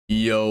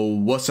Yo,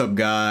 what's up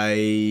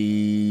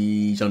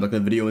guys? I'm back in the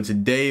video, and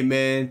today,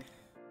 man,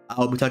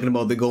 I'll be talking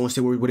about the Golden State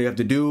Warriors, what they have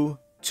to do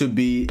to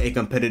be a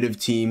competitive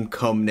team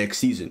come next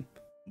season.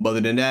 But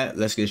other than that,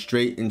 let's get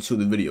straight into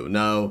the video.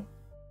 Now,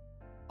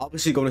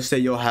 obviously Golden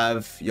State, y'all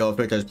have y'all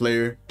franchise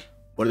player,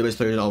 one of the best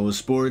players in all of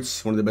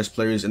sports, one of the best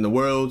players in the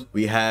world.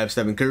 We have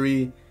Stephen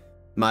Curry. In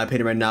my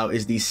opinion right now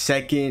is the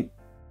second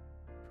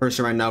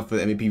person right now for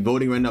the MVP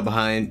voting right now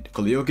behind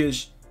Nikola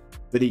Jokic.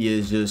 But he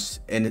is just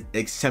an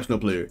exceptional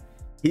player.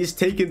 He's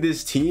taken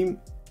this team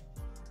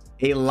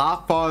a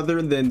lot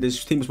farther than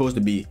this team is supposed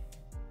to be.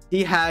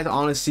 He has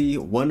honestly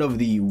one of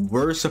the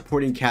worst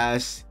supporting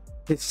casts.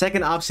 His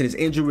second option is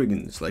Andrew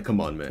Wiggins. Like,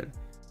 come on, man.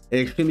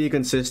 Extremely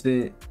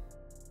inconsistent.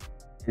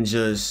 And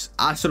just,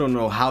 I still don't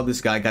know how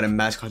this guy got a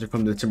max contract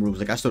from the Timberwolves.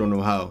 Like, I still don't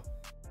know how.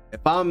 If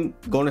I'm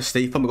going to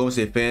stay, if I'm a Golden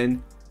State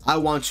fan, I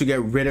want to get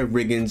rid of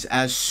Wiggins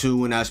as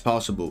soon as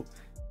possible.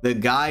 The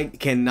guy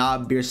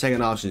cannot be a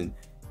second option.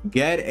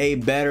 Get a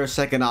better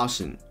second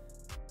option.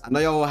 I know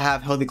y'all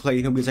have healthy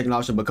Clay, he'll be a second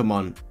option, but come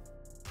on.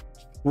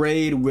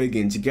 Trade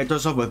Wiggins. Get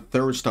yourself a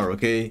third star,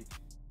 okay?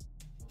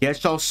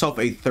 Get yourself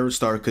a third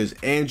star, because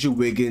Andrew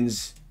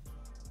Wiggins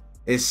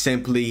is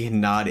simply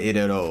not it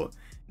at all.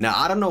 Now,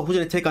 I don't know who's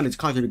going to take on this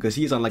contract because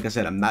he's on, like I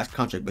said, a max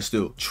contract, but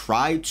still,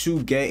 try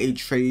to get a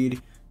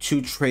trade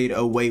to trade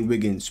away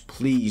Wiggins.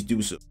 Please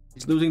do so.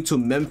 He's losing to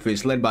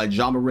Memphis, led by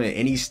Ja Morant,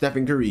 and he's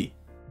Stephen Curry.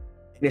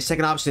 And the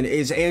second option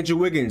is Andrew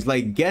Wiggins.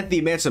 Like, get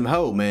the man some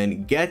help,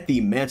 man. Get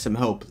the man some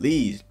help,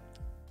 please.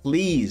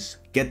 Please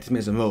get this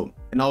man some help.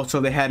 And also,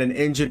 they had an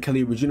injured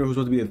Kelly Oubre Jr. who's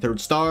supposed to be the third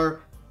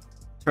star.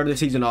 Started the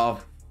season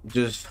off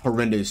just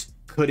horrendous.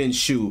 Couldn't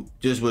shoot.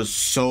 Just was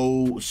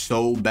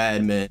so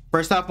bad, man.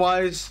 First half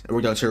wise, it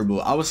worked out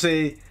terrible. I would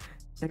say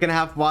second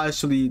half wise,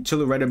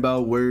 chilling right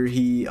about where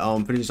he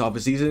finishes off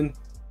the season.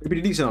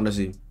 Pretty decent,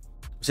 honestly.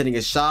 Setting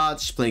his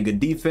shots, playing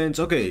good defense.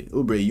 Okay,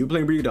 Oubre, you're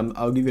playing pretty good.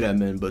 I'll give you that,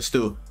 man. But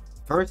still,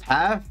 first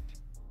half,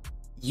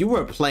 you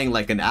were playing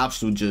like an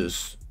absolute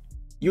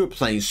you were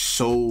playing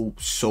so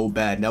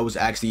bad. That was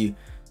actually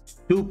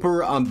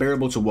super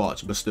unbearable to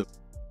watch, but still.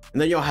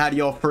 And then y'all had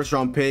y'all first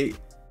round pick,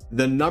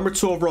 the number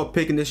 2 overall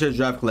pick in this year's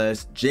draft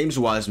class, James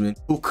Wiseman,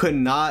 who could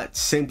not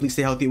simply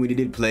stay healthy when he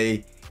did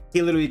play.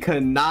 He literally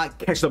could not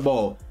catch the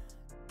ball.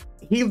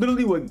 He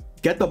literally would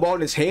get the ball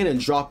in his hand and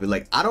drop it.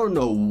 Like, I don't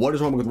know what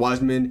is wrong with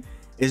Wiseman.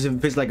 Is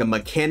if it's like a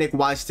mechanic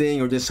wise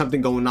thing or just something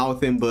going on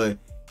with him, but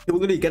he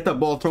would literally get the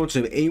ball thrown to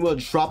him and he will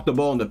drop the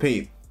ball in the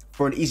paint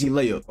for an easy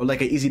layup or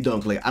like an easy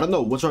dunk. Like, I don't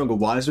know what's wrong with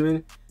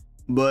Wiseman,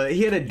 but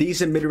he had a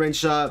decent mid-range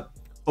shot.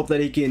 Hope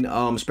that he can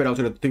spread out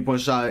to the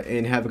 3-point shot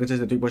and have a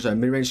consistent 3-point shot,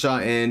 mid-range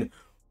shot, and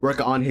work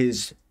on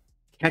his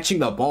catching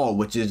the ball,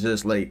 which is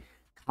just like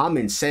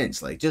common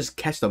sense. Like, just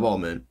catch the ball,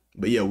 man.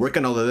 But yeah,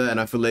 working all of that. And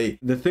I feel like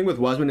the thing with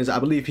Wiseman is I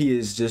believe he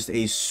is just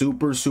a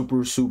super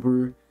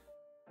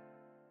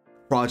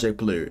project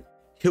player.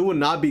 He will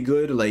not be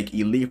good like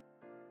elite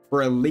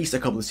for at least a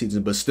couple of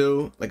seasons, but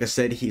still, like I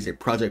said, he's a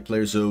project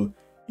player, so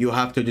you'll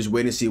have to just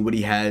wait and see what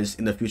he has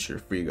in the future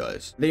for you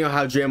guys. Then you'll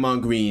have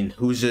Draymond Green,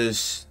 who's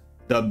just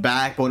the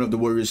backbone of the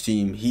Warriors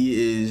team.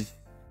 He is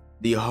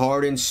the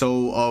heart and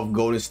soul of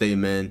Golden State,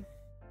 man.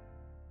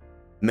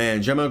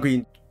 Man, Draymond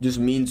Green just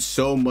means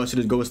so much to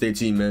this Golden State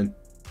team, man.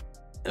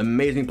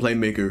 Amazing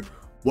playmaker,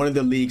 one of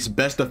the league's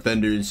best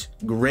defenders,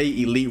 great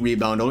elite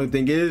rebound. The only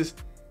thing is,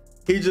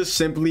 he just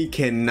simply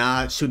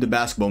cannot shoot the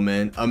basketball,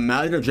 man.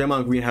 Imagine if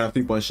Draymond Green had a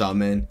 3-point shot,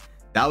 man.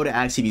 That would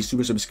actually be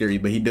super scary,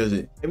 but he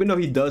doesn't. Even though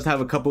he does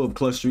have a couple of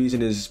clutch threes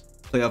in his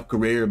playoff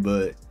career,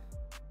 but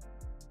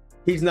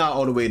he's not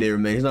all the way there,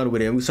 man. He's not all the way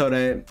there. And we saw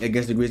that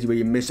against the Grizzlies where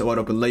he missed a wide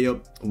open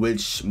layup,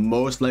 which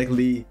most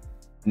likely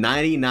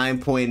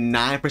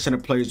 99.9%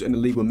 of players in the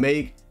league would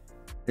make.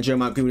 And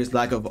Draymond Green, with his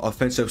lack of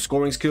offensive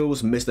scoring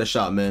skills, missed that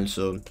shot, man.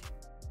 So,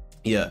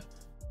 yeah.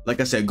 Like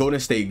I said,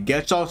 Golden State,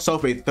 get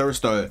yourself a third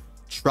star.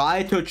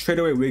 Try to trade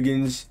away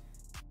Wiggins,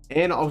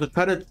 and also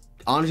try to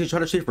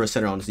trade for a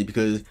center, honestly,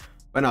 because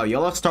right now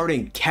y'all are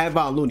starting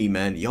Kevon Looney,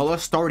 man. Y'all are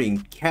starting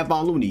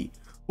Kevon Looney,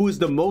 who is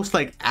the most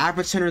like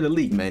average center in the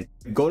league, man.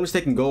 If Golden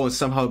State can go and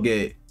somehow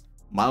get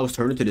Miles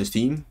Turner to this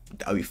team,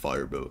 that'd be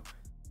fire, bro.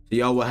 So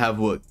y'all will have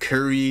what,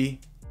 Curry,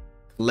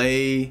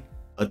 Clay,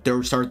 a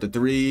third star at the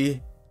 3,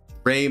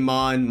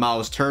 Draymond,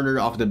 Miles Turner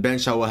off the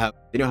bench. I will have,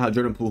 you know, how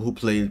Jordan Poole, who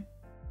played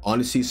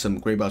honestly some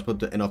great basketball at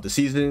the end of the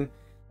season.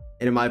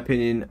 And in my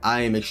opinion,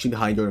 I am extremely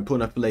high in Jordan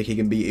Poole, and I feel like he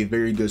can be a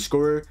very good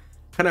scorer,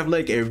 kind of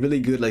like a really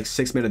good like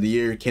 6th man of the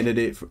year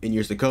candidate in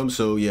years to come.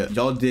 So yeah,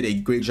 y'all did a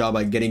great job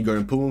by getting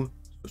Jordan Poole.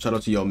 So shout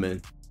out to y'all,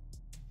 man.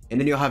 And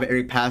then you'll have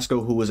Eric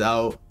Paschall, who was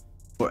out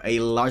for a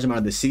large amount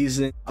of the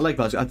season. I like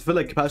Paschall. I feel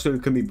like Paschall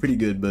could be pretty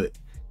good, but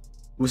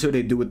we'll see what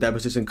they do with that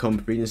position come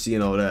free agency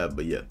and all that.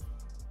 But yeah,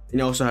 and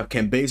you also have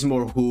Kent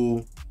Bazemore,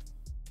 who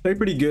played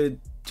pretty good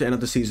to end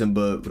of the season,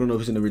 but we don't know if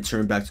he's going to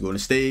return back to Golden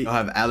State. You'll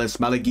have Alex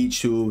Malagic,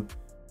 who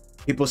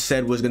people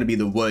said was gonna be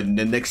the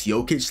next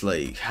Jokic.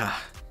 Like,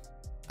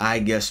 I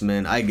guess,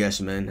 man. I guess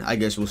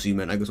we'll see,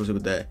 man. I guess we'll see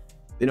with that.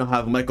 They don't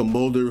have Michael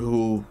Mulder,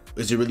 who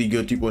is a really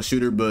good 3-point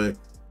shooter, but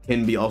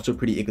can be also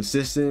pretty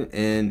inconsistent.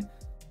 And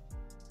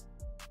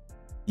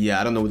yeah,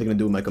 I don't know what they're gonna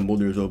do with Michael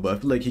Mulder as well, but I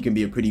feel like he can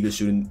be a pretty good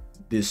shooter in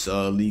this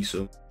league.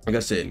 So like I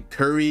said,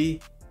 Curry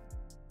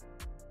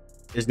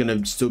is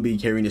gonna still be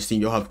carrying this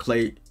team. You'll have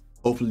Clay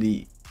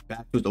hopefully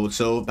back to his old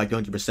self, back to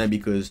 100%,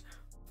 because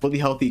fully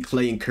healthy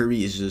Clay and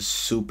Curry is just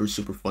super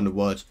fun to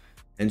watch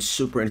and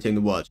super entertaining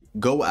to watch.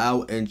 Go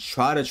out and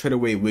try to trade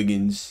away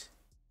Wiggins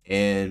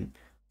and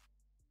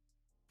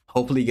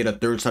hopefully get a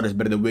third star that's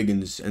better than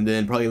Wiggins, and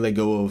then probably let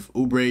go of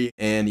Oubre.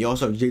 And you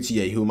also have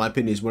JTA, who in my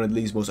opinion is one of the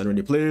league's most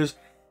underrated players,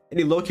 and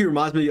he low-key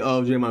reminds me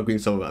of Draymond Green.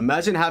 So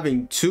imagine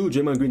having 2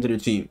 Draymond Greens on your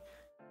team,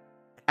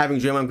 having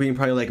Draymond Green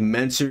probably like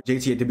mentor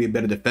JTA to be a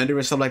better defender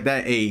and stuff like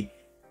that. Hey,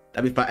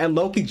 that'd be fine. And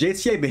low-key,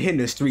 JTA been hitting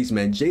the streets,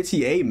 man.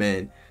 JTA,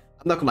 man,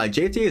 I'm not gonna lie,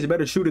 JTA is a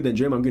better shooter than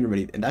Draymond Green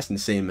already, and that's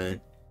insane, man.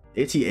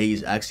 JTA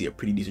is actually a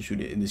pretty decent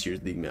shooter in this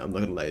year's league, man. I'm not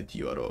gonna lie to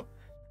you at all.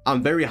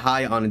 I'm very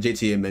high on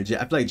JTA, man.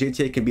 I feel like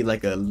JTA can be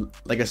like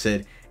I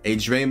said, a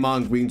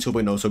Draymond Green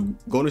 2.0. So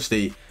Golden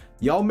State,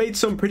 y'all made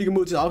some pretty good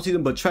moves this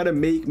offseason, but try to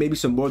make maybe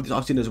some more this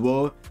offseason as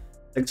well.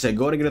 Like I said,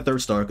 go ahead and get a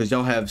third star, because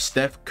y'all have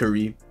Steph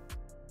Curry,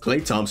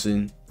 Klay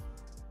Thompson,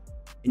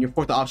 and your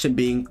fourth option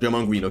being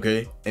Draymond Green,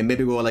 okay? And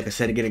maybe go, like I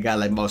said, to get a guy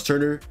like Miles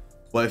Turner,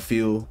 who I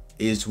feel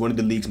is one of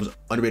the league's most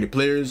underrated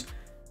players.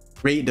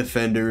 Great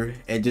defender,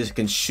 and just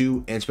can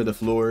shoot and spread the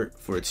floor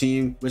for a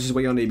team, which is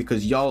what y'all need,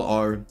 because y'all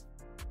are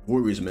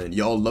Warriors, man.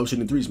 Y'all love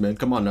shooting threes, man.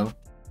 Come on now.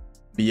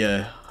 But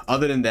yeah,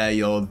 other than that,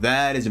 yo,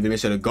 that is a video. Make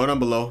sure to go down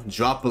below,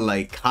 drop a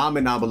like,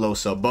 comment down below,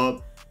 sub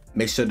up.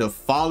 Make sure to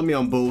follow me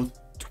on both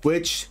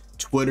Twitch,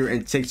 Twitter,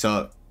 and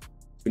TikTok.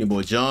 It's been your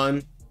boy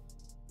John.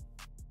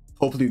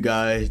 Hopefully you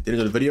guys did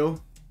enjoy the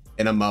video,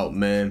 and I'm out,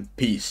 man.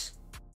 Peace.